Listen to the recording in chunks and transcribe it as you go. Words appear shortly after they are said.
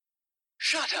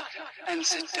Shut up and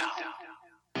sit down.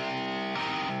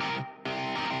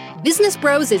 Business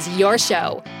Bros is your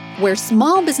show, where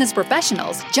small business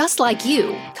professionals just like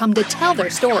you come to tell their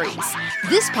stories.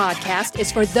 This podcast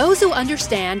is for those who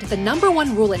understand the number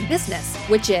one rule in business,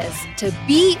 which is to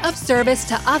be of service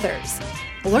to others.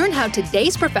 Learn how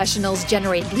today's professionals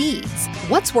generate leads,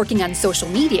 what's working on social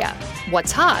media,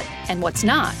 what's hot and what's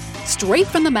not, straight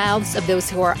from the mouths of those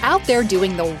who are out there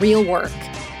doing the real work.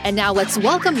 And now let's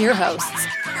welcome your hosts,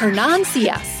 Hernan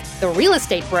Cias, the real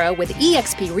estate bro with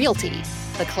eXp Realty,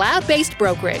 the cloud-based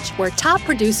brokerage where top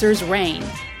producers reign,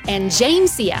 and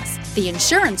James Cias, the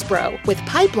insurance bro with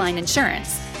Pipeline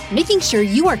Insurance, making sure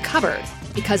you are covered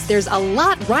because there's a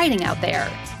lot riding out there.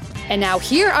 And now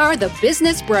here are the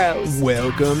Business Bros.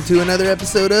 Welcome to another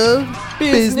episode of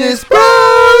Business Bros.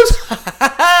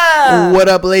 What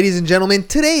up, ladies and gentlemen?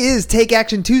 Today is Take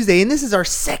Action Tuesday, and this is our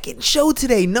second show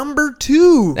today, number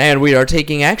 2. And we are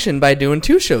taking action by doing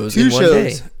two shows in one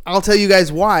day. I'll tell you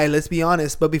guys why, let's be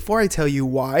honest. But before I tell you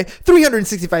why,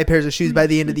 365 pairs of shoes by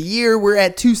the end of the year. We're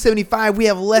at 275. We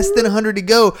have less than 100 to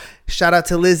go. Shout out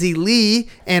to Lizzie Lee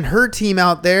and her team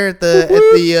out there at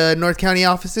the North County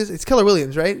offices. It's Keller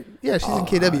Williams, right? Yeah, she's in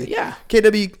KW. Yeah.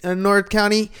 KW North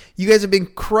County. You guys have been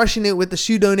crushing it with the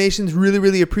shoe donations. Really,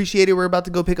 really appreciate it. We're about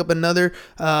to go pick up another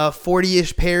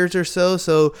 40-ish pairs or so.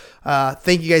 So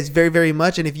thank you guys very, very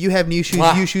much. And if you have new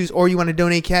shoes, used shoes, or you want to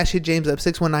donate cash, hit James up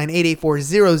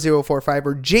 619-884-0045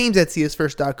 or James at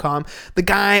csfirst.com. The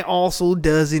guy also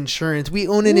does insurance. We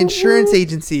own an insurance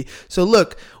agency. So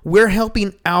look, we're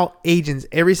helping out agents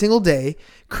every single day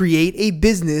create a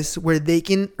business where they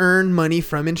can earn money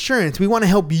from insurance. We want to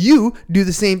help you do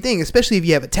the same thing, especially if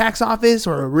you have a tax office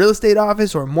or a real estate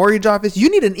office or a mortgage office. You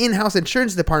need an in-house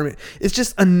insurance department. It's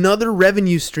just another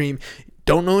revenue stream.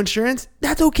 Don't know insurance?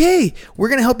 That's okay. We're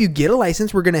going to help you get a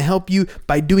license. We're going to help you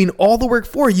by doing all the work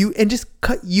for you and just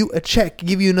cut you a check,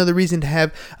 give you another reason to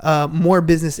have more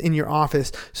business in your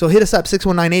office. So hit us up,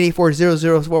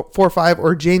 619-884-0045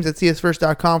 or James at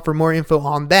csfirst.com for more info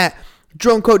on that.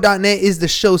 DroneCode.net is the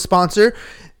show sponsor.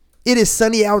 It is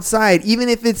sunny outside, even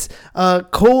if it's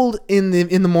cold in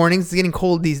the mornings. It's getting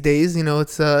cold these days. You know,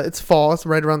 it's fall. It's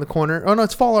right around the corner. Oh no,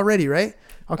 it's fall already, right?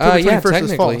 October 21st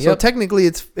is fall. Yep. So technically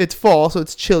it's fall, so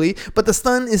it's chilly, but the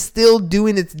sun is still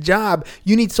doing its job.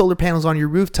 You need solar panels on your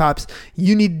rooftops.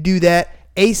 You need to do that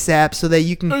ASAP so that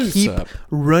you can keep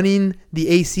running the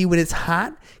AC when it's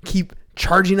hot. Keep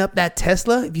charging up that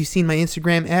Tesla. If you've seen my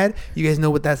Instagram ad, you guys know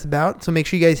what that's about. So make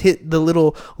sure you guys hit the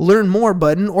little learn more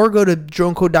button or go to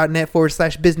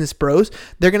dronecode.net/business bros.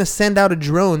 They're going to send out a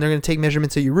drone. They're going to take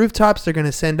measurements of your rooftops. They're going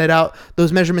to send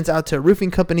those measurements out to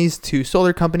roofing companies, to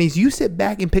solar companies. You sit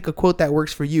back and pick a quote that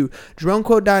works for you.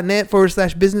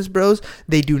 dronecode.net/business bros.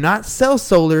 They do not sell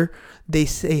solar. They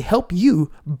say help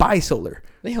you buy solar.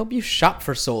 They help you shop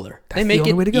for solar. That's they make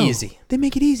the only way to it go. easy. They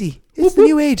make it easy. It's the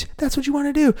new age. That's what you want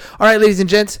to do. All right, ladies and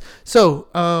gents. So,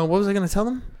 what was I going to tell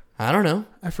them? I don't know.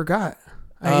 I forgot.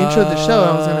 I introed the show.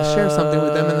 I was going to share something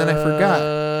with them, and then I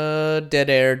forgot.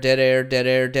 Dead air.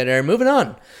 Moving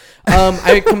on.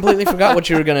 I completely forgot what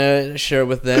you were going to share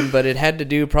with them, but it had to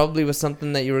do probably with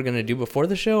something that you were going to do before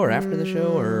the show or after the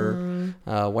show, or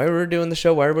why we're doing the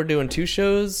show, why we're doing two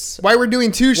shows. Why we're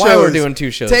doing two shows.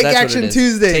 Take That's Action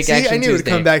Tuesday. See, I knew it would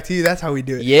come back to you. That's how we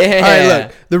do it. Yeah. All right,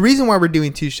 look. The reason why we're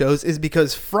doing two shows is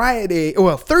because Thursday,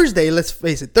 let's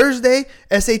face it, Thursday,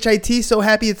 SHIT, so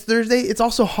happy it's Thursday. It's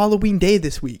also Halloween day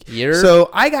this week. So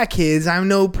I got kids. I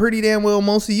know pretty damn well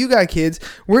most of you got kids.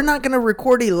 We're not going to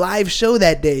record a live show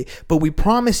that day, but we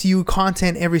promise you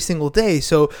content every single day.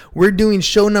 So we're doing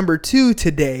show number 2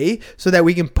 today so that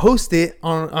we can post it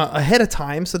on ahead of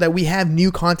time so that we have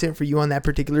new content for you on that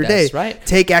particular day. That's right.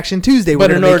 Take Action Tuesday.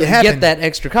 But in order to get that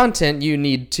extra content, you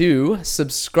need to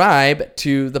subscribe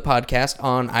to the podcast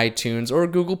on iTunes or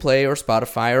Google Play or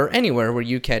Spotify or anywhere where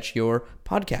you catch your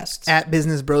podcasts. At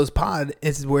Business Bros Pod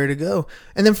is where to go.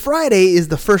 And then Friday is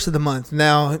the first of the month.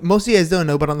 Now, most of you guys don't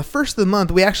know, but on the first of the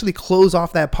month, we actually close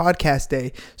off that podcast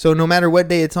day. So no matter what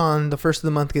day it's on, the first of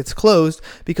the month gets closed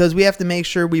because we have to make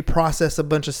sure we process a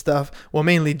bunch of stuff. Well,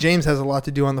 mainly James has a lot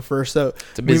to do on the first. So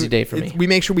it's a busy day for me. We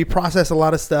make sure we process a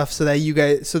lot of stuff so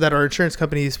that our insurance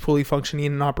company is fully functioning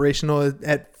and operational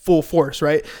at full force,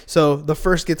 right? So the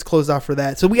first gets closed off for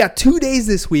that. So we got 2 days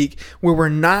this week where we're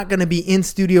not going to be in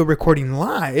studio recording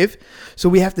live. So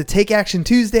we have to take action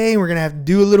Tuesday. We're going to have to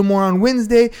do a little more on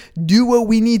Wednesday, do what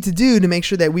we need to do to make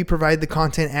sure that we provide the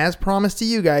content as promised to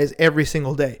you guys every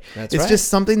single day. It's just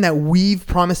something that we've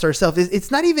promised ourselves.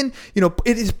 It's not even,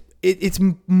 it's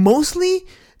mostly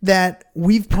that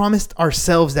we've promised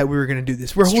ourselves that we were going to do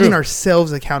this. We're holding true.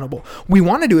 ourselves accountable. We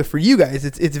want to do it for you guys.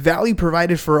 It's value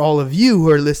provided for all of you who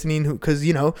are listening, because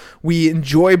we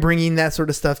enjoy bringing that sort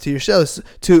of stuff to your shows,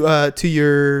 to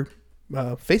your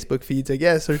Facebook feeds, I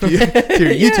guess, or to your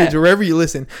YouTubes or wherever you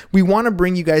listen. We want to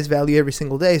bring you guys value every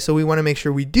single day, so we want to make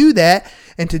sure we do that.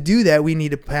 And to do that, we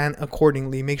need to plan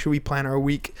accordingly. Make sure we plan our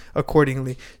week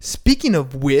accordingly. Speaking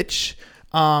of which,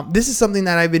 this is something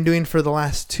that I've been doing for the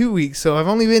last 2 weeks. So I've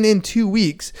only been in 2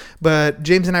 weeks, but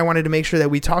James and I wanted to make sure that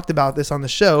we talked about this on the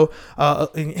show.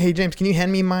 Hey, James, can you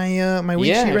hand me my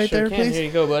week sheet right there, please? Here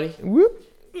you go, buddy. Whoop.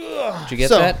 Did you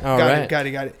get that? All right. Got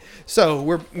it. So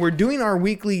we're doing our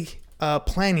weekly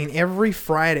planning every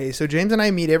Friday. So James and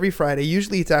I meet every Friday.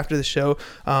 Usually it's after the show.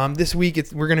 This week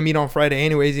we're going to meet on Friday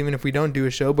anyways, even if we don't do a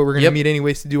show, but we're going to meet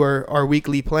anyways to do our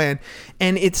weekly plan.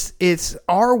 And it's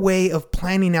our way of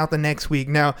planning out the next week.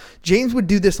 Now, James would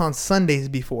do this on Sundays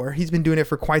before. He's been doing it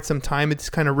for quite some time. It's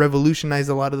kind of revolutionized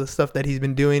a lot of the stuff that he's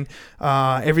been doing.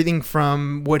 Everything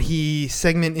from what he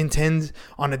segment intends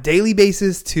on a daily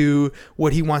basis to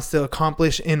what he wants to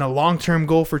accomplish in a long-term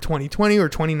goal for 2020 or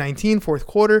 2019, fourth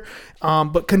quarter.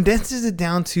 But condenses it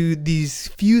down to these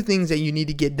few things that you need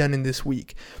to get done in this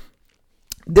week.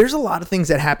 There's a lot of things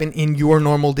that happen in your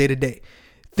normal day-to-day.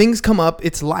 Things come up.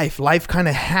 It's life. Life kind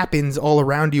of happens all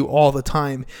around you all the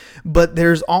time. But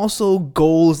there's also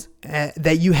goals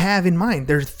that you have in mind.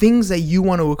 There's things that you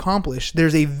want to accomplish.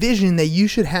 There's a vision that you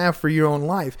should have for your own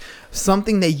life.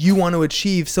 Something that you want to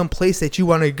achieve, some place that you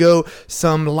want to go,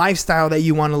 some lifestyle that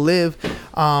you want to live.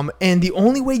 And the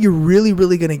only way you're really,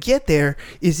 really going to get there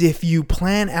is if you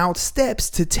plan out steps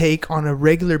to take on a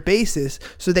regular basis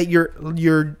so that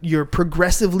you're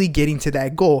progressively getting to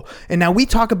that goal. And now we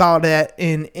talk about that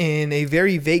in a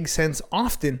very vague sense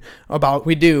often about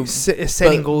we do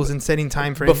setting goals and setting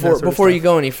time frames. Before you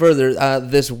go any further,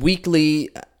 this weekly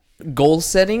goal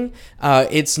setting,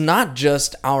 it's not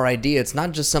just our idea. It's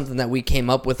not just something that we came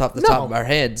up with off the top of our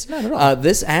heads. Not at all.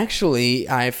 This actually,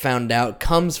 I found out,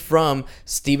 comes from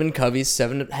Stephen Covey's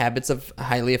 7 Habits of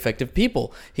Highly Effective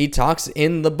People. He talks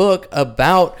in the book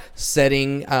about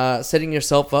setting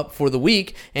yourself up for the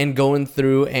week and going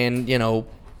through and,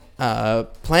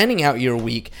 planning out your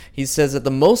week. He says that the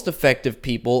most effective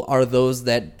people are those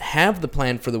that have the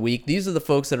plan for the week. These are the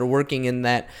folks that are working in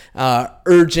that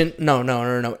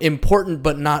important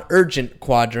but not urgent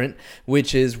quadrant,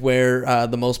 which is where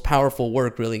the most powerful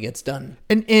work really gets done.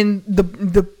 And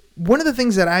the one of the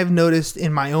things that I've noticed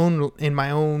in my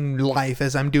own life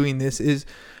as I'm doing this is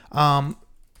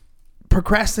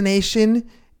procrastination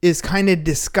is kind of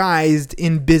disguised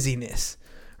in busyness,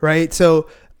 right? So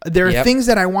there are things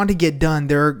that I want to get done.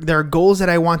 There are goals that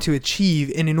I want to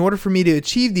achieve. And in order for me to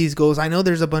achieve these goals, I know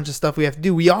there's a bunch of stuff we have to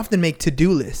do. We often make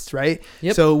to-do lists, right?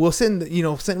 Yep. So we'll sit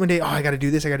one day, I got to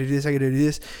do this, I got to do this, I got to do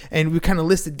this. And we kind of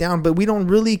list it down, but we don't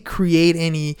really create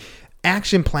any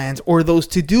action plans, or those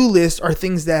to-do lists are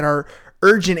things that are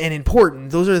urgent and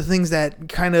important. Those are the things that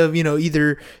kind of,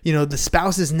 either, the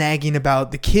spouse is nagging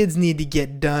about, the kids need to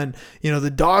get done,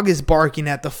 the dog is barking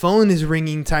at, the phone is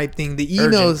ringing type thing, the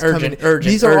email is coming.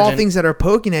 These are all things that are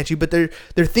poking at you, but they're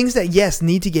things that, yes,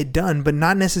 need to get done, but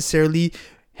not necessarily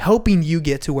helping you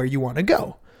get to where you want to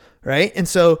go. Right. And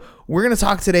so we're going to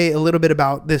talk today a little bit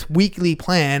about this weekly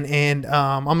plan. And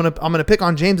I'm going to pick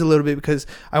on James a little bit because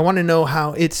I want to know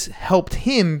how it's helped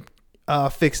him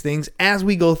fix things as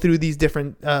we go through these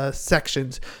different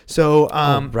sections. So,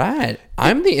 right.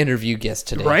 I'm the interview guest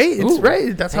today. Right? It's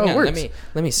right. That's how it works.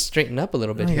 Let me straighten up a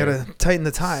little bit. You got to tighten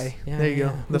the tie. Yeah, there you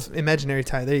go. The imaginary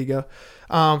tie. There you go.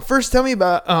 First, tell me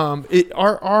about,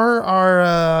 are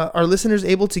our listeners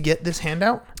able to get this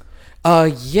handout?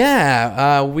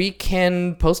 We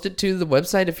can post it to the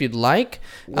website if you'd like,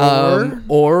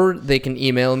 or they can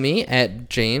email me at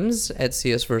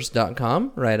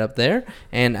james@csverse.com right up there,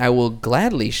 and I will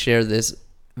gladly share this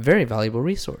very valuable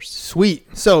resource. Sweet.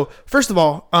 So first of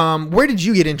all, where did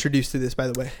you get introduced to this, by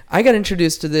the way? I got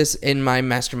introduced to this in my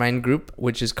mastermind group,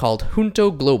 which is called Junto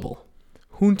Global.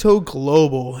 Junto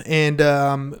Global. And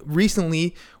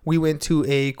recently we went to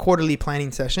a quarterly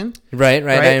planning session. Right.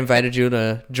 I invited you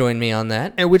to join me on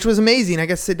that. And which was amazing. I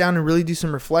got to sit down and really do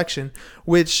some reflection,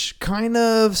 which kind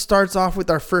of starts off with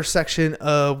our first section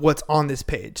of what's on this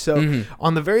page. So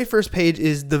on the very first page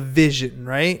is the vision,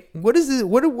 right? What is it?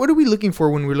 What are we looking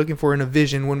for when we're looking for in a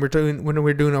vision when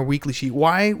we're doing our weekly sheet?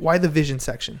 Why the vision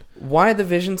section? Why the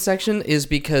vision section is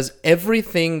because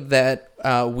everything that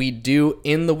we do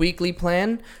in the weekly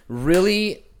plan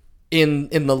really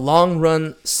in the long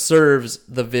run serves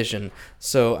the vision.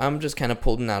 So I'm just kind of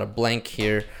pulling out a blank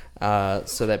here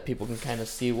so that people can kind of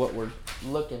see what we're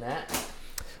looking at.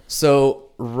 So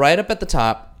right up at the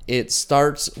top, it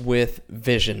starts with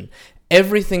vision.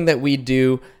 Everything that we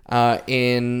do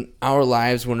in our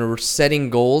lives when we're setting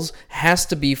goals has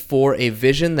to be for a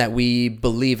vision that we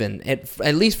believe in,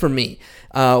 at least for me.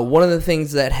 One of the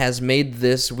things that has made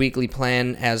this weekly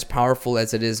plan as powerful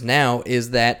as it is now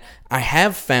is that I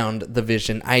have found the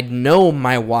vision. I know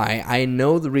my why. I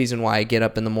know the reason why I get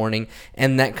up in the morning,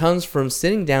 and that comes from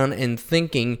sitting down and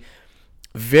thinking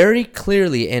very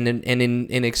clearly and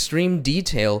in extreme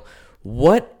detail,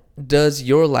 what does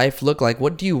your life look like?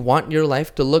 What do you want your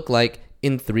life to look like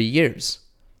in 3 years?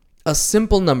 A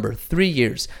simple number, 3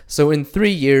 years. So in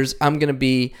 3 years, I'm going to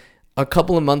be a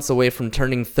couple of months away from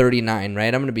turning 39,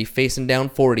 right? I'm going to be facing down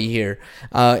 40 here.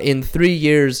 In 3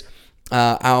 years,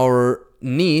 our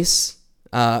niece,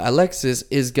 Alexis,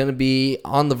 is going to be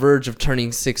on the verge of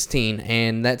turning 16,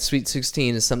 and that sweet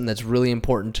 16 is something that's really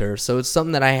important to her. So it's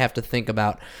something that I have to think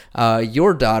about.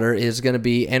 Your daughter is going to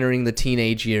be entering the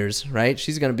teenage years, right?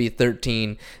 She's going to be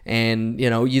 13, and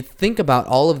you think about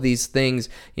all of these things.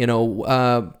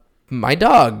 My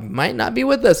dog might not be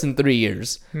with us in 3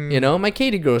 years. My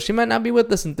Katie girl, she might not be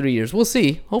with us in 3 years. We'll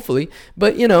see, hopefully.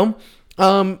 But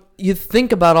you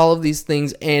think about all of these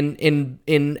things, and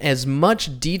in as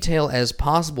much detail as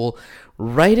possible,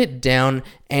 write it down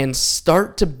and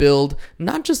start to build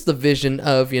not just the vision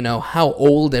of how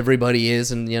old everybody is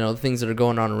and the things that are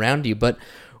going on around you, but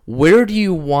where do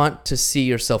you want to see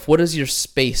yourself? What does your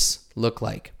space look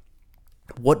like?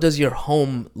 What does your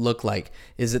home look like?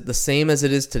 Is it the same as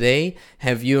it is today?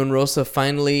 Have you and Rosa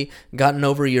finally gotten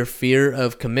over your fear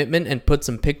of commitment and put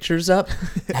some pictures up?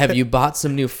 Have you bought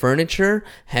some new furniture?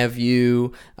 Have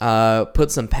you put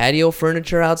some patio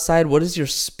furniture outside? What does your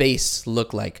space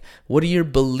look like? What do your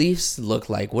beliefs look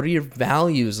like? What do your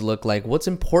values look like? What's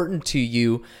important to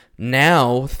you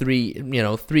now, 3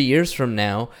 years from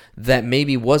now, that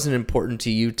maybe wasn't important to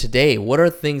you today? What are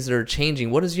things that are changing?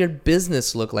 What does your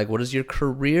business look like? What does your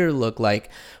career look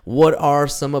like? What are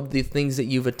some of the things that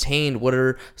you've attained? What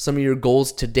are some of your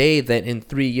goals today that in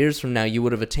 3 years from now you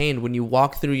would have attained? When you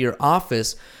walk through your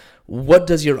office, what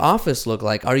does your office look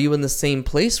like? Are you in the same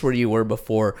place where you were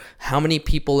before? How many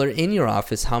people are in your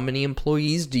office? How many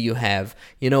employees do you have?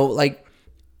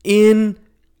 In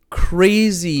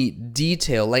crazy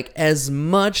detail, like as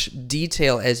much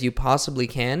detail as you possibly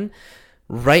can,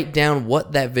 write down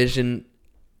what that vision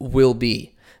will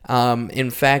be.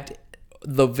 In fact,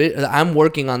 I'm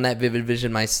working on that vivid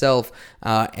vision myself,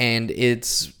 and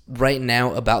it's right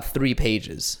now about 3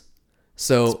 pages.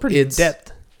 So it's pretty in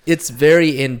depth. It's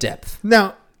very in depth.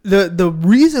 Now, the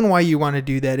reason why you want to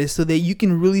do that is so that you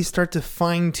can really start to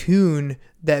fine tune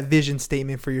that vision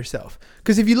statement for yourself.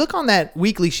 Because if you look on that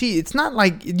weekly sheet, it's not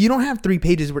like you don't have 3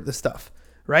 pages worth of stuff,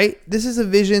 right? This is a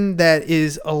vision that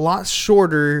is a lot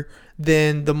shorter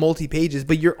than the multi-pages,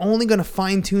 but you're only going to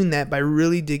fine tune that by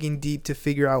really digging deep to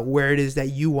figure out where it is that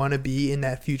you want to be in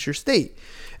that future state.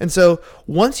 And so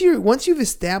once you've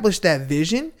established that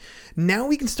vision, now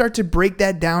we can start to break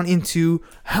that down into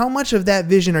how much of that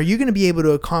vision are you going to be able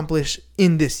to accomplish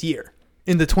in this year,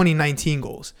 in the 2019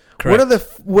 goals.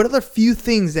 Correct. What are the few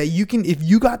things that you can, if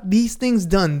you got these things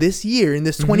done this year, in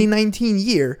this 2019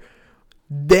 year,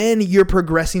 then you're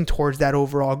progressing towards that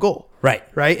overall goal. Right.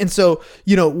 Right. And so,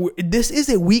 this is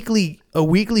a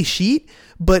weekly sheet,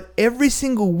 but every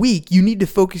single week you need to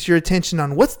focus your attention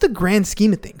on what's the grand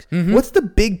scheme of things. What's the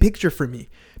big picture for me?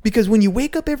 Because when you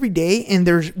wake up every day and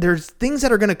there's things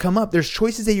that are going to come up, there's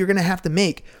choices that you're going to have to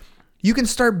make. You can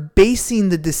start basing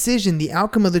the decision, the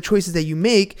outcome of the choices that you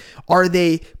make. Are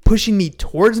they pushing me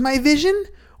towards my vision,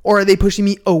 or are they pushing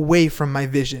me away from my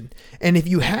vision? And if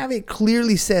you have it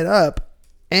clearly set up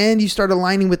and you start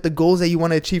aligning with the goals that you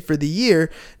want to achieve for the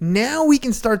year, now we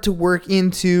can start to work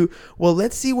into, well,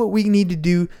 let's see what we need to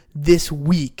do this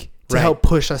week to help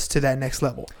push us to that next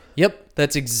level. Yep,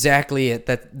 that's exactly it.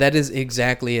 That is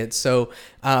exactly it. So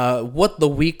what the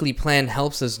weekly plan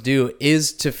helps us do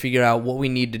is to figure out what we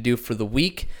need to do for the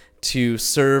week to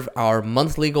serve our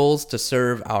monthly goals, to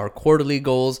serve our quarterly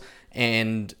goals,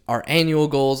 and our annual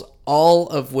goals, all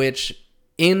of which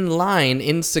in line,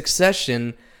 in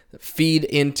succession, feed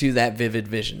into that vivid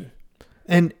vision.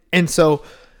 And so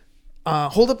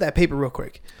hold up that paper real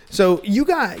quick. So you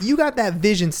got that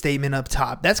vision statement up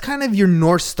top. That's kind of your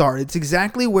North Star. It's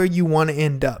exactly where you want to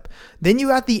end up. Then you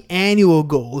got the annual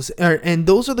goals, and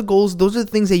those are the goals. Those are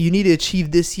the things that you need to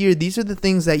achieve this year. These are the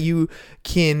things that you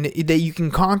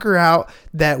can conquer out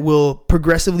that will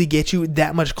progressively get you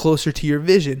that much closer to your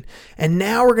vision. And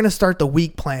now we're going to start the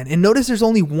week plan. And notice there's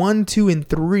only 1, 2, and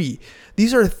 3.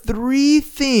 These are 3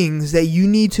 things that you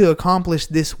need to accomplish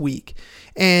this week.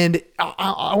 And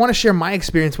I want to share my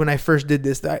experience when I first did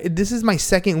this. this is my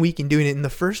second week in doing it. In the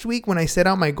first week, when I set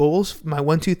out my goals, my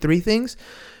 1, 2, 3 things,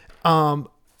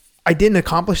 I didn't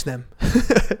accomplish them.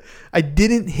 I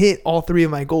didn't hit all 3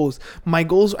 of my goals. My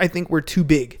goals, I think, were too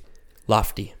big.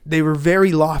 Lofty. They were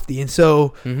very lofty. And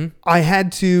so I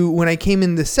had to, when I came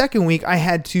in the second week, I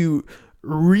had to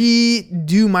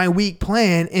redo my week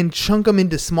plan and chunk them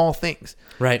into small things.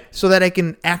 Right. So that I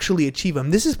can actually achieve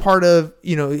them. This is part of,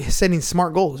 setting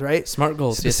SMART goals, right? SMART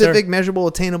goals. Specific, yes, sir. measurable,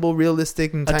 attainable,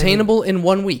 realistic, and timely. Attainable in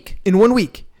 1 week. In 1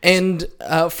 week. And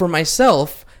for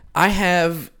myself, I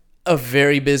have a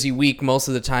very busy week most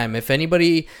of the time. If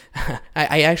anybody,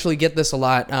 I actually get this a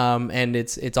lot, and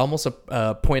it's almost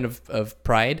a point of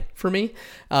pride for me,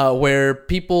 where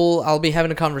I'll be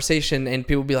having a conversation and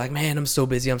people will be like, man, I'm so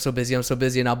busy,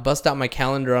 and I'll bust out my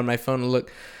calendar on my phone and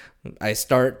look. I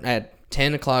start at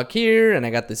 10 o'clock here, and I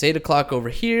got this 8 o'clock over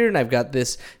here, and I've got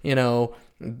this,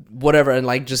 whatever, and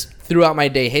like just throughout my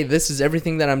day, hey, this is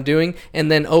everything that I'm doing.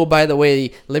 And then, oh, by the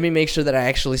way, let me make sure that I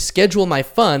actually schedule my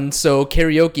fun so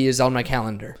karaoke is on my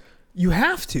calendar. You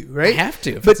have to, right? I have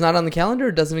to. If it's not on the calendar,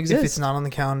 it doesn't exist. If it's not on the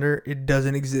calendar, it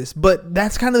doesn't exist. But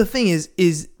that's kind of the thing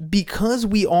is because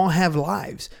we all have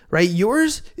lives, right?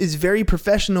 Yours is very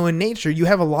professional in nature. You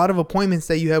have a lot of appointments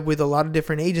that you have with a lot of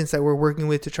different agents that we're working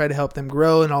with to try to help them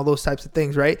grow and all those types of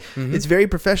things, right? Mm-hmm. It's very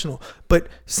professional. But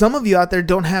some of you out there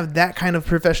don't have that kind of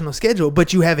professional schedule,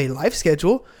 but you have a life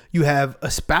schedule. You have a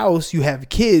spouse, you have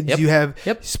kids, you have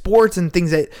sports and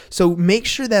things so make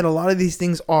sure that a lot of these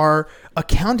things are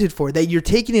accounted for, that you're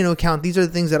taking into account. These are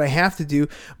the things that I have to do,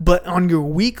 but on your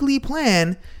weekly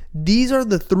plan, these are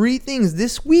the 3 things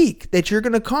this week that you're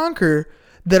going to conquer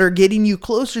that are getting you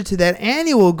closer to that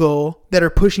annual goal that are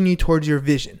pushing you towards your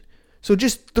vision. So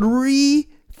just 3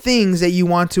 things that you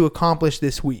want to accomplish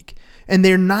this week. And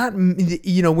they're not,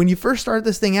 when you first start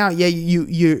this thing out,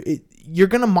 you're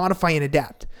going to modify and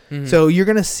adapt. Mm-hmm. So you're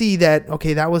going to see that,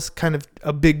 okay, that was kind of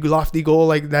a big lofty goal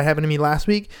like that happened to me last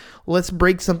week. Let's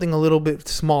break something a little bit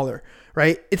smaller,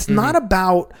 right? It's not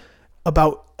about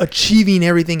achieving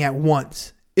everything at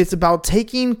once. It's about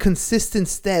taking consistent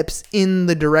steps in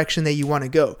the direction that you want to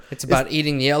go. It's about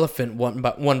eating the elephant one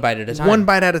bite at a time. 1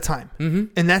 bite at a time. Mm-hmm.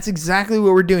 And that's exactly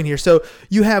what we're doing here. So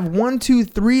you have 1, 2,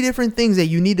 3 different things that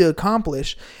you need to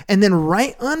accomplish. And then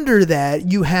right under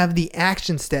that, you have the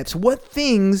action steps. What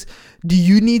things do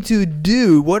you need to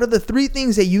do? What are the 3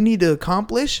 things that you need to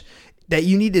accomplish that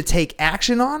you need to take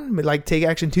action on, like Take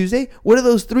Action Tuesday? What are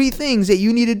those 3 things that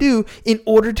you need to do in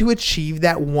order to achieve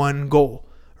that one goal,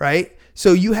 right?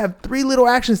 So you have 3 little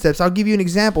action steps. I'll give you an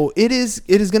example. It is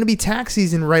going to be tax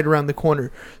season right around the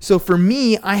corner. So for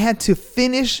me, I had to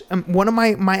finish, one of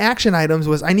my action items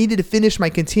was I needed to finish my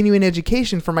continuing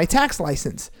education for my tax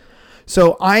license.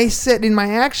 So I set in my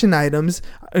action items,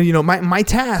 my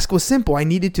task was simple. I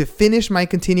needed to finish my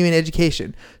continuing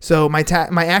education. So my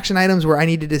action items were I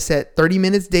needed to set 30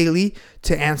 minutes daily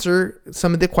to answer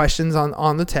some of the questions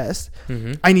on the test.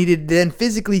 Mm-hmm. I needed to then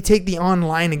physically take the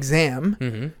online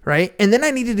exam, right? And then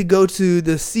I needed to go to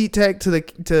the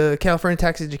CTEC, to California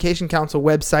Tax Education Council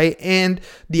website and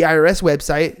the IRS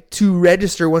website to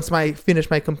register once I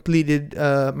finished my completed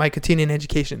my continuing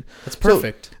education. That's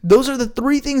perfect. So those are the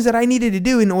 3 things that I needed to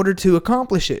do in order to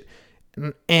accomplish it.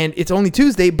 And it's only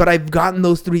Tuesday, but I've gotten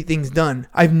those 3 things done.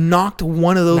 I've knocked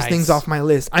one of those things off my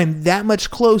list. I'm that much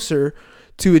closer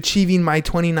to achieving my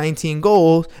 2019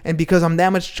 goal. And because I'm that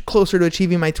much closer to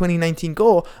achieving my 2019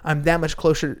 goal, I'm that much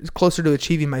closer to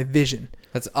achieving my vision.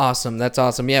 That's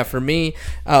awesome. Yeah, for me,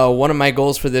 one of my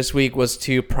goals for this week was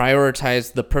to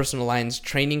prioritize the personal lines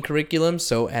training curriculum.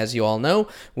 So as you all know,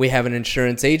 we have an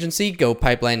insurance agency, Go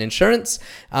Pipeline Insurance,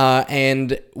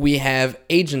 and we have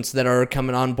agents that are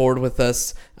coming on board with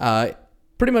us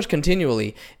pretty much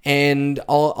continually. And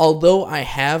although I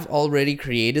have already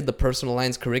created the personal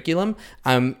lines curriculum,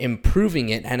 I'm improving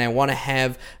it, and I want to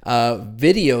have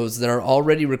videos that are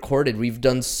already recorded. We've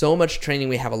done so much training.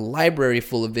 We have a library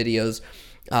full of videos,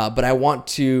 but I want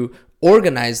to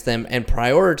organize them and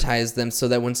prioritize them so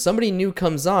that when somebody new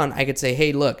comes on, I could say,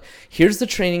 hey, look, here's the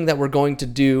training that we're going to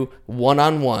do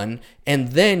one-on-one, and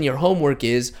then your homework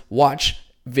is watch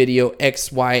video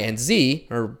X, Y, and Z,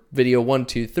 or video 1,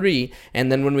 2, 3,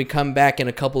 and then when we come back in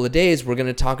a couple of days, we're going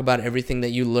to talk about everything that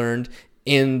you learned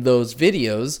in those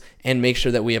videos and make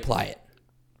sure that we apply it.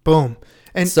 Boom.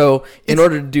 And so in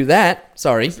order to do that,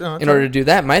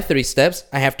 my 3 steps,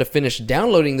 I have to finish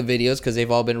downloading the videos because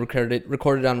they've all been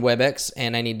recorded on WebEx,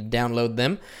 and I need to download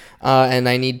them. And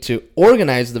I need to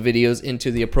organize the videos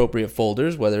into the appropriate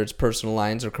folders, whether it's personal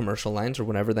lines or commercial lines or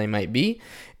whatever they might be.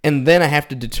 And then I have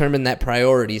to determine that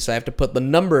priority. So I have to put the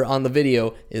number on the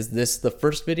video. Is this the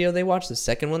first video they watch, the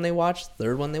second one they watch,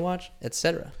 third one they watch,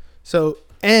 etc.? So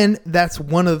And that's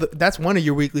one of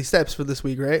your weekly steps for this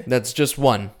week, right? That's just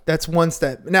one. That's one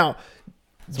step. Now,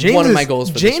 One of my goals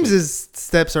for this week. James's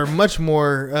steps are much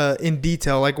more in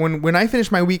detail. Like when I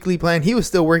finished my weekly plan, he was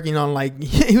still working on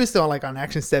on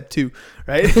action step 2,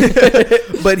 right?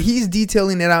 But he's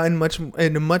detailing it out in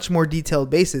a much more detailed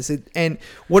basis. And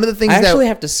one of the things I actually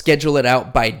have to schedule it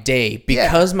out by day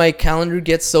because my calendar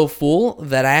gets so full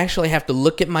that I actually have to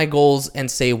look at my goals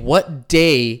and say, what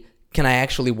day can I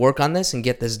actually work on this and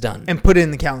get this done? And put it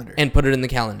in the calendar.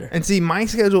 And see, my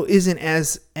schedule isn't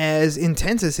as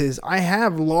intense as his. I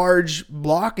have large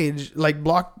blockage,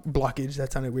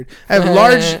 that sounded weird. I have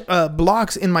large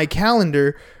blocks in my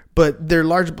calendar, but they're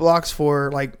large blocks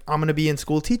for, like, I'm going to be in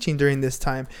school teaching during this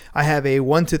time. I have a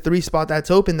 1 to 3 spot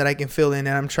that's open that I can fill in,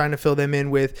 and I'm trying to fill them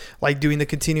in with, like, doing the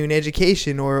continuing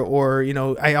education or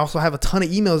I also have a ton of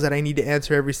emails that I need to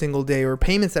answer every single day or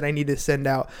payments that I need to send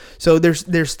out. So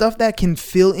there's stuff that can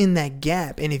fill in that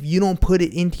gap, and if you don't put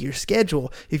it into your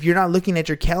schedule, if you're not looking at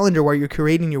your calendar while you're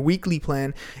creating your weekly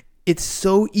plan, it's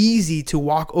so easy to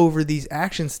walk over these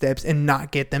action steps and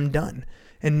not get them done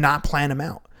and not plan them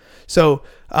out. So,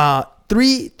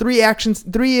 three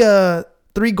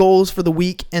goals for the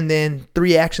week, and then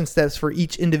 3 action steps for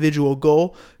each individual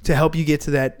goal to help you get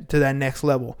to that next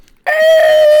level.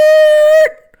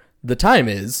 The time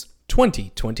is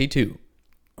 2022.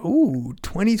 Ooh,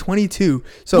 2022.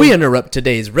 So we interrupt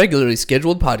today's regularly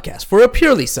scheduled podcast for a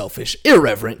purely selfish,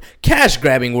 irreverent,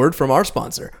 cash-grabbing word from our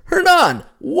sponsor. Hernan,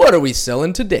 what are we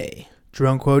selling today?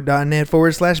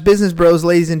 DroneQuote.net/business bros,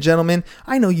 ladies and gentlemen.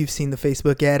 I know you've seen the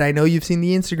Facebook ad. I know you've seen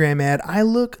the Instagram ad. I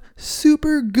look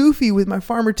super goofy with my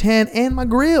farmer tan and my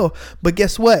grill. But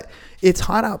guess what? It's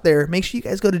hot out there. Make sure you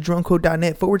guys go to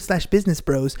DroneQuote.net/business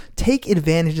bros. Take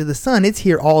advantage of the sun. It's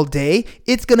here all day.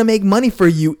 It's going to make money for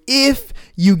you if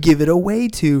you give it away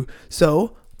to.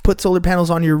 So put solar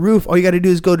panels on your roof. All you got to do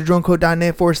is go to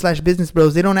DroneQuote.net/business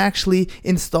bros. They don't actually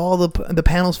install the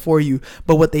panels for you,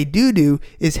 but what they do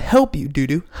is help you.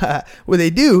 What they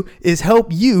do is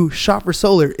help you shop for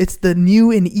solar. It's the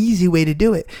new and easy way to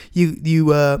do it. You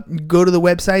go to the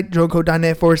website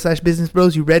DroneQuote.net/business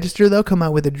bros. You register. They'll come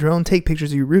out with a drone, take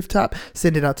pictures of your rooftop,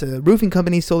 send it out to roofing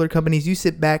companies, solar companies. You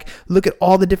sit back, look at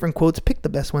all the different quotes, pick the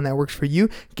best one that works for you,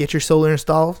 get your solar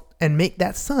installed, and make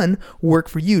that sun work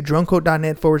for you.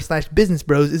 DroneQuote.net/business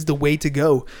bros is the way to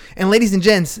go. And ladies and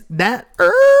gents, that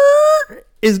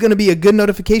is going to be a good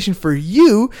notification for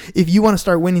you if you want to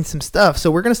start winning some stuff.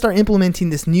 So we're going to start implementing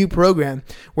this new program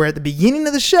where at the beginning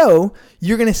of the show,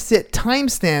 you're going to set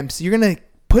timestamps. You're going to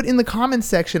put in the comments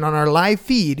section on our live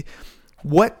feed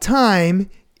what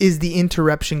time is the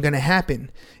interruption going to happen.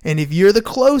 And if you're the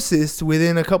closest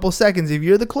within a couple seconds,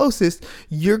 you're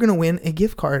going to win a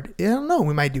gift card. I don't know.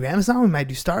 We might do Amazon. We might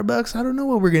do Starbucks. I don't know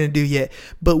what we're going to do yet,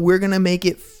 but we're going to make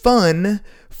it fun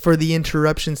for the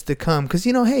interruptions to come. Because,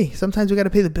 hey, sometimes we got to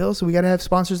pay the bill, so we got to have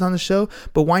sponsors on the show,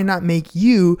 but why not make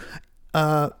you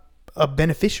a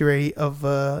beneficiary of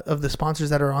the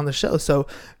sponsors that are on the show? So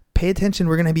pay attention.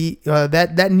 We're going to be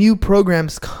that new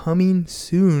program's coming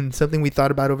soon. Something we thought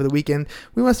about over the weekend.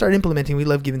 We want to start implementing. We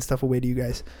love giving stuff away to you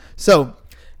guys. So,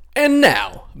 and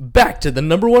now back to the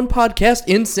 #1 podcast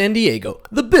in San Diego,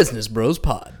 the Business Bros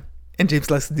Pod. And James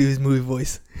likes to do his movie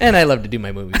voice. And I love to do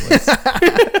my movie voice.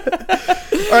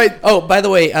 All right. Oh, by the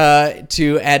way,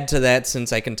 to add to that,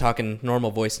 since I can talk in normal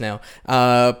voice now,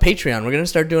 Patreon. We're gonna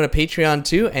start doing a Patreon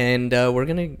too, and we're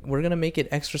gonna make it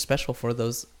extra special for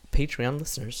those Patreon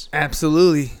listeners.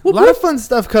 Absolutely. A lot of fun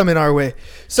stuff coming our way.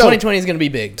 So 2020 is going to be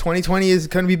big. 2020 is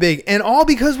going to be big. And all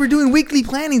because we're doing weekly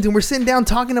plannings and we're sitting down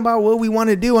talking about what we want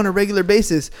to do on a regular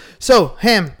basis. So,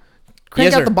 Ham,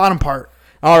 crank out the bottom part.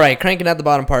 All right, cranking out the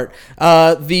bottom part.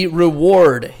 The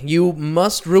reward. You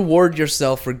must reward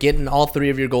yourself for getting all 3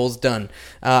 of your goals done.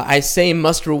 I say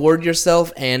must reward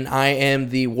yourself, and I am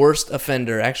the worst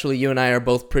offender. Actually, you and I are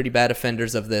both pretty bad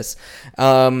offenders of this.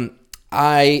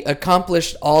 I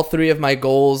accomplished all 3 of my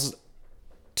goals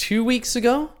 2 weeks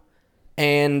ago.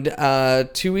 And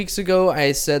 2 weeks ago,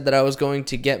 I said that I was going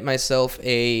to get myself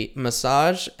a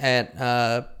massage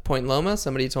at Point Loma.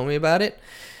 Somebody told me about it.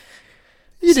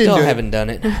 Still haven't done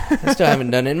it. I still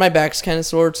haven't done it. And my back's kind of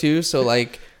sore too. So I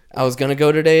was going to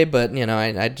go today, but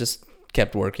I just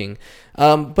kept working.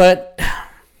 But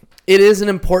it is an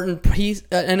important piece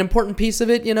of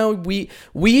it.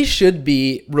 We should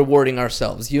be rewarding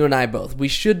ourselves. You and I both. We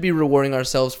should be rewarding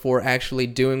ourselves for actually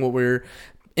doing what we're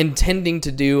intending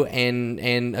to do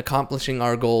and accomplishing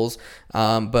our goals,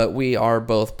 but we are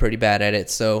both pretty bad at it.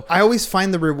 So I always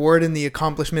find the reward in the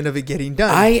accomplishment of it getting done.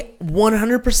 I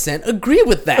 100% agree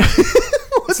with that.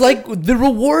 It's like the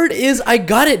reward is I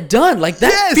got it done. Like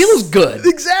that feels good.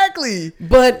 Exactly.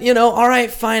 But, all right,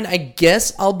 fine. I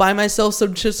guess I'll buy myself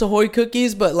some Chips Ahoy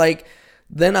cookies, but like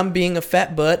then I'm being a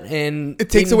fat butt and it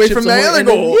takes eating away Chips from the Ahoy other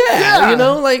goal.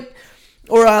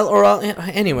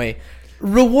 Anyway,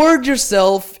 reward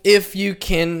yourself if you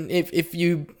can,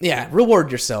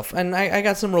 reward yourself. And I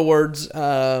got some rewards.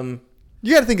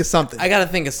 You got to think of something. I got to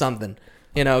think of something.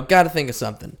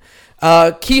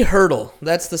 Key hurdle.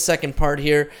 That's the second part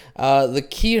here. The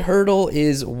key hurdle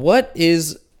is what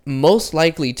is most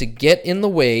likely to get in the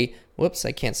way. Whoops,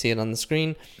 I can't see it on the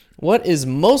screen. What is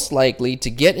most likely to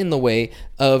get in the way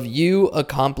of you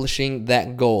accomplishing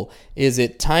that goal? Is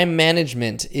it time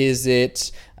management? Is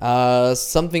it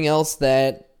something else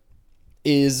that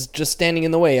is just standing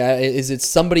in the way? Is it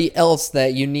somebody else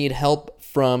that you need help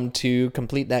from to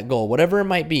complete that goal? Whatever it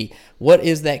might be, what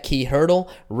is that key hurdle?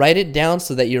 Write it down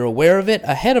so that you're aware of it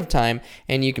ahead of time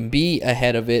and you can be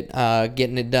ahead of it,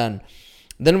 getting it done.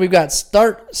 Then we've got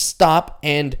start, stop,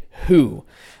 and who.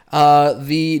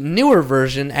 The newer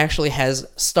version actually has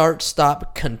start,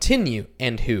 stop, continue,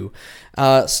 and who.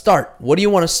 Start. What do you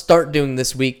want to start doing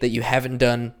this week that you haven't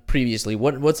done previously?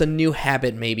 What's a new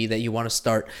habit maybe that you want to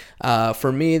start?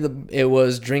 For me, it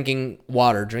was drinking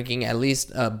water, drinking at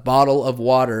least a bottle of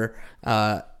water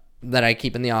that I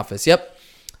keep in the office. Yep.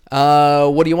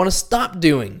 What do you want to stop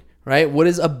doing? Right? What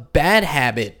is a bad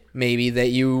habit maybe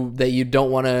that you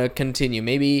don't want to continue?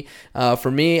 Maybe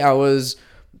for me, I was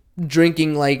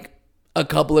drinking like a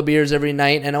couple of beers every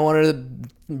night and I wanted to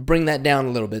bring that down a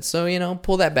little bit, so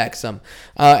pull that back some,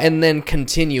 and then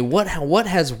continue. What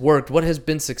has worked? What has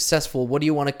been successful? What do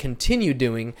you want to continue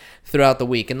doing throughout the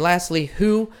week? And lastly,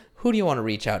 who do you want to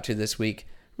reach out to this week?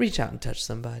 Reach out and touch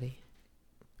somebody.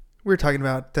 We're talking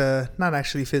about not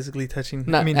actually physically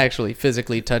touching. Actually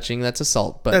physically touching. That's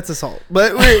assault. But that's assault.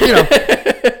 But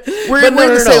we're in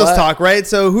the sales talk, right?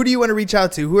 So who do you want to reach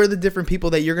out to? Who are the different people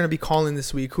that you're going to be calling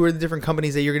this week? Who are the different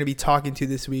companies that you're going to be talking to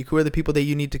this week? Who are the people that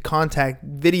you need to contact,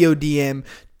 video DM,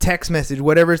 text message,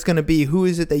 whatever it's going to be? Who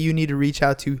is it that you need to reach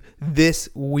out to this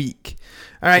week?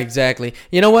 All right. Exactly.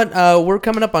 You know what? We're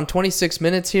coming up on 26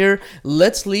 minutes here.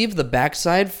 Let's leave the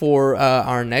backside for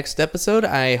our next episode.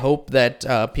 I hope that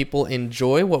people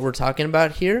enjoy what we're talking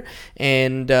about here.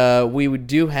 And we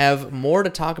do have more to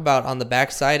talk about on the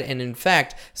backside. And in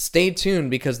fact, stay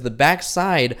tuned because the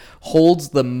backside holds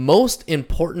the most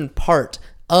important part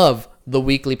of the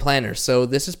weekly planner. So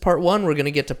this is part 1. We're going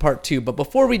to get to part 2. But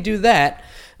before we do that,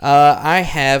 I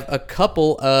have a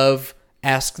couple of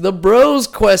Ask the Bros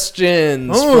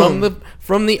questions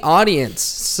from the audience.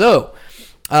 So,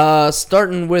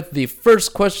 starting with the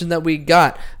first question that we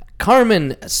got,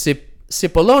 Carmen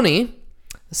Cipolloni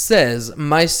says,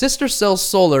 my sister sells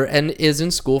solar and is in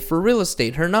school for real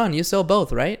estate. Hernan, you sell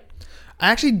both, right?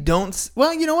 I actually don't.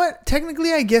 Well, you know what?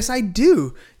 Technically, I guess I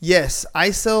do. Yes,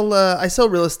 I sell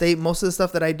real estate. Most of the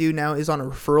stuff that I do now is on a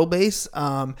referral base,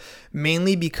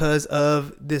 mainly because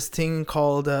of this thing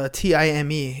called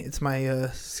TIME. It's my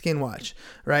skin watch,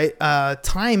 right?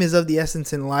 Time is of the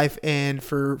essence in life, and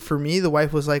for me, the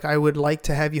wife was like, I would like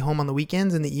to have you home on the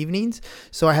weekends and the evenings,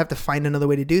 so I have to find another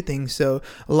way to do things. So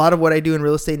a lot of what I do in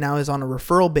real estate now is on a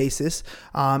referral basis,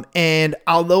 and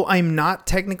although I'm not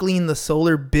technically in the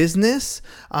solar business,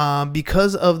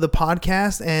 because of the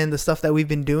podcast and the stuff that we've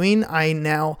been doing, I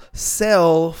now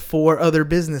sell for other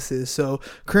businesses. So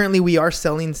currently we are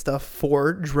selling stuff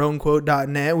for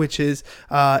DroneQuote.net, which is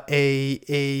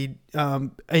a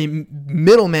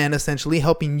middleman essentially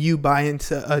helping you buy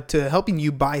helping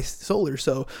you buy solar.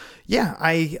 So yeah,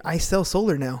 I sell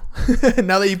solar now.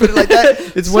 Now that you put it like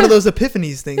that, it's one of those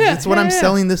epiphanies things. It's what I'm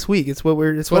selling this week. It's what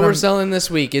we're selling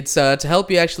this week. It's to help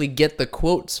you actually get the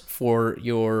quotes for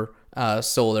your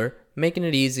solar, making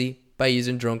it easy by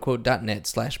using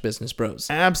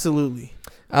DroneQuote.net/businessbros. Absolutely.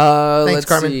 Thanks, let's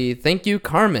Carmen. See. Thank you,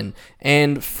 Carmen.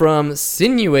 And from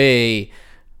Sinue,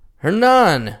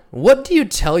 Hernan, what do you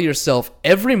tell yourself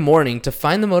every morning to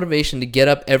find the motivation to get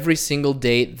up every single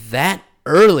day that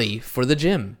early for the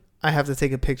gym? I have to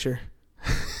take a picture.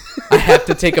 I have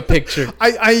to take a picture.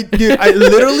 I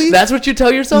literally. That's what you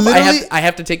tell yourself? I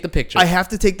have to take the picture. I have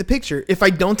to take the picture. If I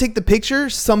don't take the picture,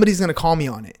 somebody's going to call me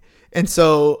on it. And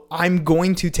so I'm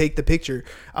going to take the picture.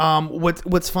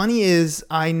 What's funny is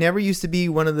I never used to be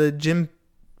one of the gym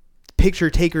picture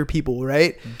taker people,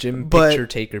 right? Picture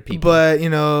taker people. But,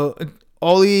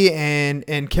 Ollie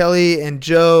and Kelly and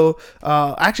Joe.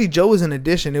 Actually, Joe was an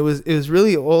addition. It was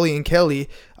really Ollie and Kelly.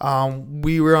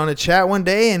 We were on a chat one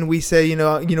day and we said, you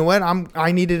know what?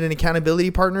 I needed an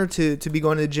accountability partner to be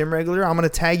going to the gym regular. I'm going to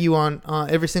tag you on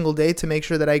every single day to make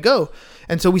sure that I go.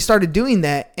 And so we started doing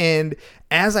that. And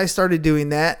as I started doing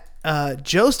that,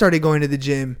 Joe started going to the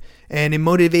gym, and it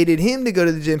motivated him to go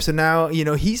to the gym. So now,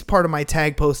 he's part of my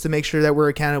tag post to make sure that we're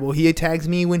accountable. He tags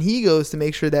me when he goes to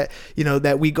make sure that,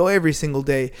 that we go every single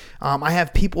day. I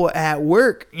have people at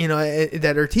work,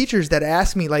 that are teachers that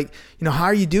ask me like, how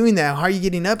are you doing that? How are you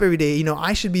getting up every day?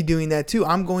 I should be doing that too.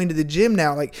 I'm going to the gym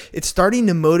now. Like, it's starting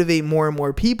to motivate more and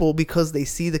more people because they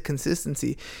see the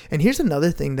consistency. And here's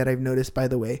another thing that I've noticed, by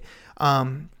the way.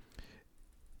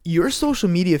 Your social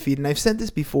media feed, and I've said this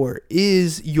before,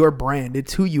 is your brand.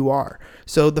 It's who you are.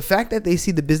 So the fact that they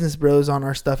see the Business Bros on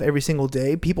our stuff every single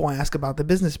day, people ask about the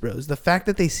Business Bros. The fact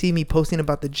that they see me posting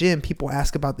about the gym, people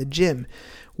ask about the gym.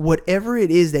 Whatever it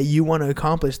is that you want to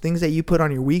accomplish, things that you put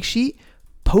on your week sheet,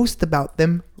 post about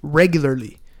them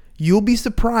regularly. You'll be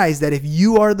surprised that if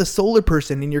you are the solar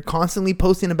person and you're constantly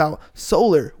posting about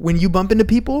solar, when you bump into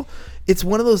people, it's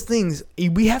one of those things.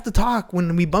 We have to talk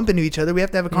when we bump into each other. We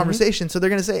have to have a conversation. So they're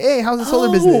going to say, hey, how's the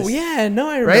solar business? Oh, yeah. No,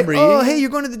 I remember. Right? Oh, hey,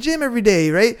 you're going to the gym every day,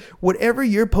 right? Whatever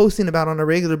you're posting about on a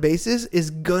regular basis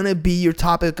is going to be your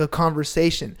topic of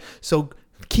conversation. So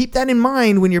keep that in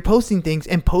mind when you're posting things,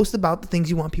 and post about the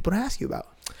things you want people to ask you about.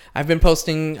 I've been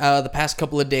posting the past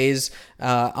couple of days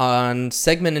on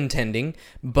segment intending,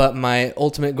 but my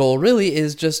ultimate goal really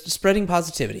is just spreading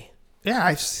positivity. Yeah,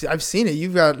 I've seen it.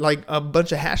 You've got like a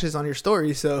bunch of hashes on your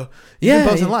story, so you've been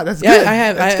posting a lot. That's good. I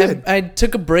have. That's good. I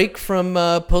took a break from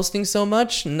posting so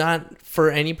much, not for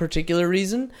any particular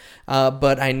reason,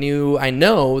 but I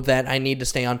know that I need to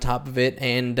stay on top of it,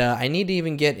 and I need to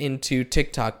even get into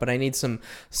TikTok, but I need some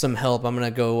help. I'm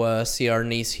gonna go see our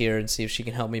niece here and see if she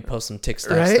can help me post some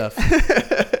TikTok stuff.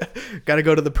 Got to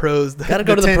go to the pros. Got to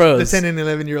go to the pros. The 10 and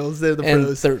 11-year-olds, they're the and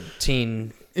pros.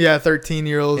 13. Yeah,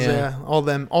 13-year-olds. Yeah,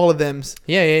 all of them's.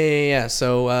 Yeah.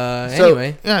 So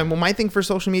anyway, yeah. Well, my thing for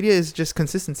social media is just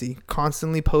consistency.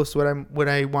 Constantly post what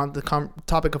I want the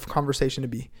topic of conversation to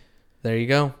be. There you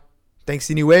go. Thanks,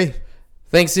 Inouye.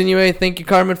 Thanks, Inouye. Thank you,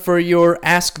 Carmen, for your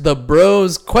Ask the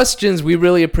Bros questions. We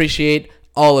really appreciate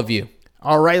all of you.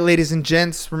 All right, ladies and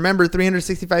gents, remember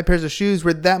 365 pairs of shoes.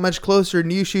 We're that much closer.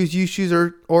 New shoes, used shoes,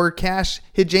 or cash.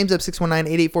 Hit James up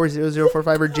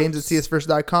 619-884-0045 or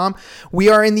james@csfirst.com. We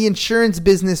are in the insurance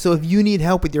business, so if you need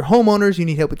help with your homeowners, you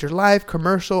need help with your life,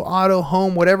 commercial, auto,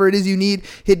 home, whatever it is you need,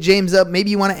 hit James up.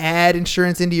 Maybe you want to add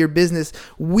insurance into your business.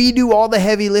 We do all the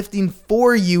heavy lifting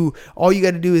for you. All you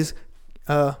got to do is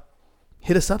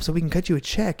hit us up so we can cut you a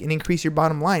check and increase your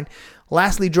bottom line.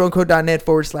 Lastly,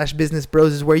 dronecode.net/business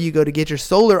bros is where you go to get your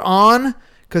solar on,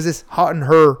 because it's hot in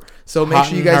her. So make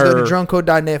sure you guys go to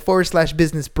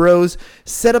dronecode.net/business bros.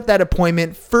 Set up that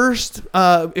appointment first.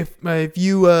 If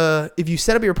you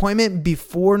set up your appointment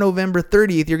before November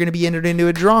 30th, you're going to be entered into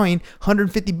a drawing,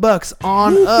 $150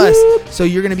 on us. So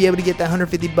you're going to be able to get that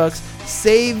 $150.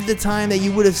 Save the time that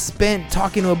you would have spent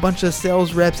talking to a bunch of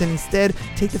sales reps, and instead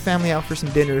take the family out for some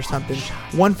dinner or something.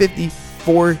 $150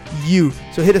 for you.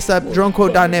 So hit us up,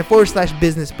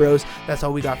 dronecode.net/business bros. That's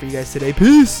all we got for you guys today.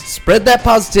 Peace. Spread that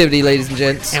positivity, ladies and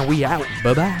gents. And we out.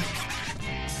 Bye-bye.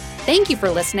 Thank you for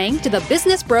listening to the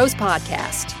Business Bros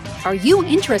Podcast. Are you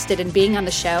interested in being on the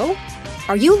show?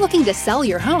 Are you looking to sell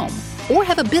your home or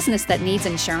have a business that needs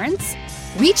insurance?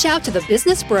 Reach out to the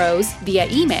Business Bros via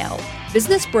email,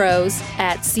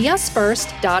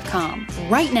 businessbros@csfirst.com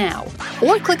right now,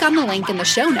 or click on the link in the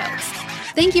show notes.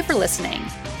 Thank you for listening.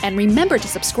 And remember to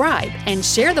subscribe and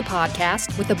share the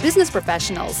podcast with the business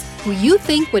professionals who you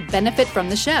think would benefit from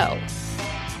the show.